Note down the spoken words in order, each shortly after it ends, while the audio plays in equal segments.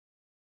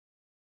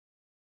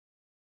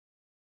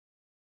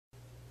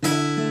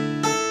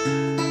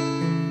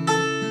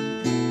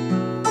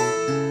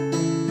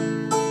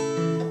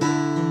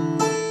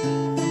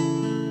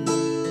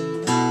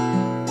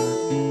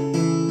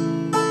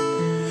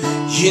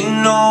You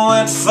know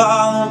I'd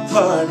fall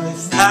apart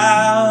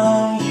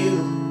without you.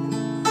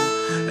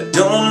 I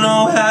don't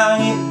know how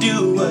you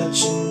do what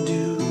you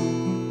do,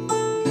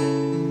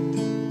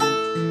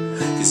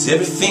 'cause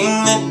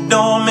everything that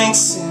don't make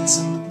sense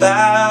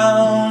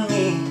about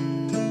me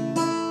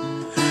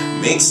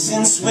makes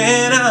sense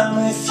when I'm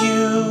with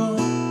you.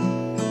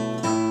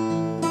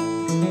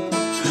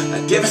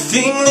 Like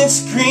everything that's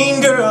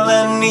green, girl,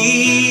 I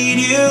need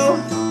you,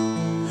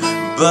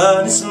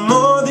 but it's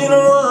more than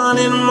one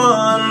and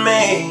one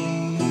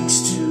makes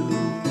two.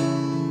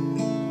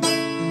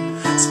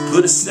 So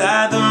put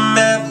aside the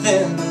math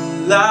and the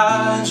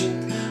logic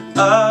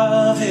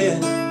of it.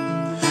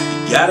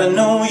 You gotta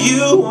know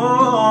you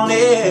want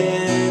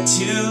it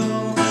too,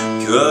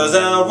 'cause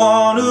I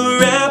wanna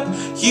wrap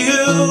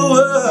you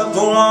up,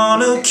 I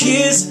wanna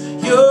kiss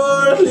your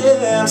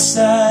left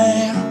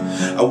side,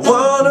 I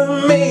wanna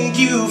make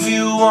you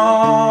feel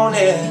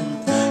wanted.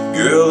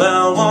 Girl,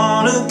 I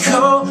wanna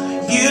call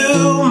you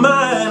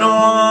mine, I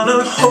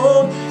wanna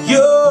hold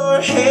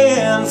your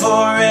hand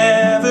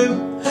forever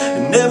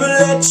and never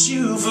let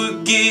you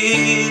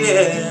forget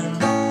it.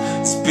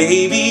 'Cause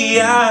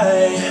baby, I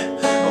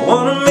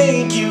wanna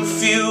make you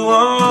feel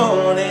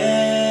wanted.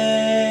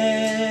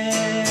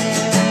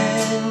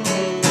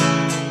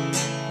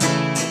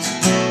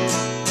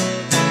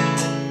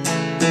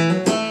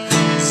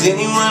 'Cause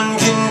anyone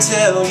can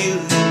tell you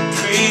you're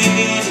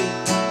pretty,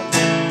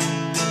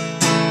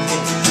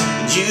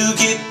 you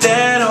get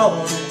that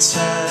all the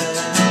time,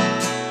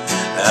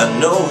 I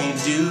know you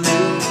do.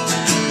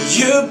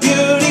 Your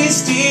beauty's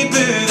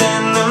deeper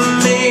than the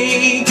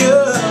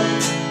makeup,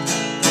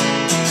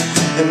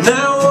 and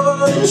I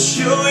wanna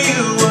show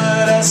you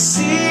what I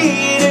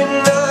see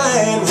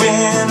tonight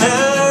when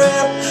I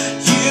wrap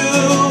you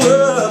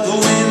up,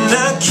 when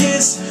I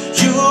kiss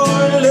your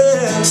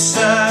left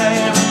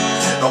side.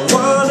 I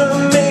wanna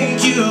make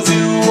you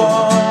feel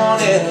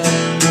wanted,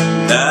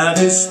 and I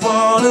just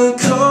wanna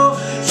call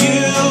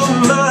you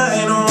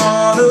mine, I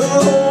wanna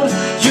hold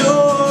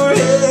your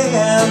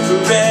hand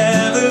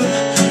forever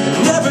and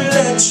never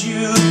let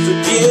you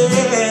forget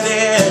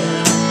it.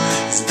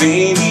 'Cause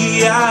baby,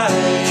 I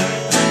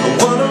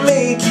wanna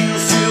make you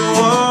feel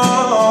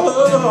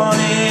wanted,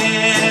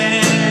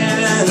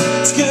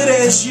 as good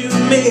as you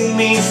made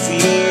me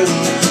feel.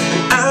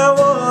 And I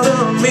wanna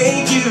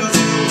make you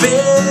feel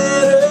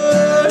better,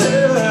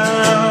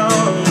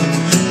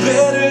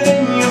 better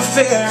than your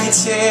fairy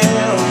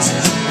tales,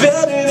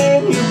 better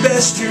than your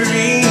best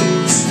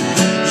dreams.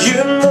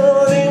 You're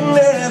more than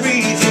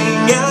everything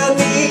I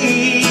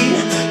need,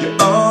 you're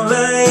all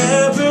I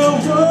ever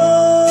wanted,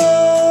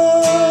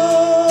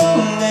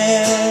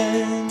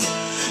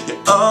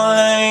 you're all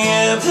I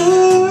ever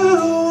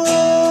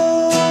wanted.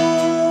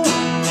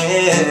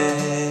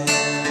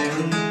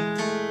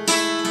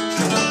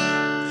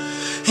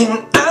 And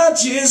I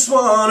just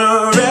wanna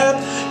wrap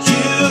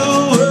you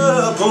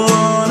up, I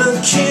wanna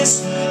kiss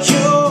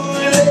your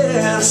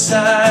left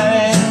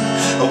side,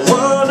 I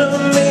wanna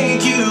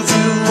make you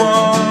feel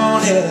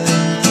wanted,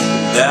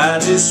 and I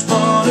just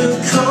wanna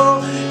call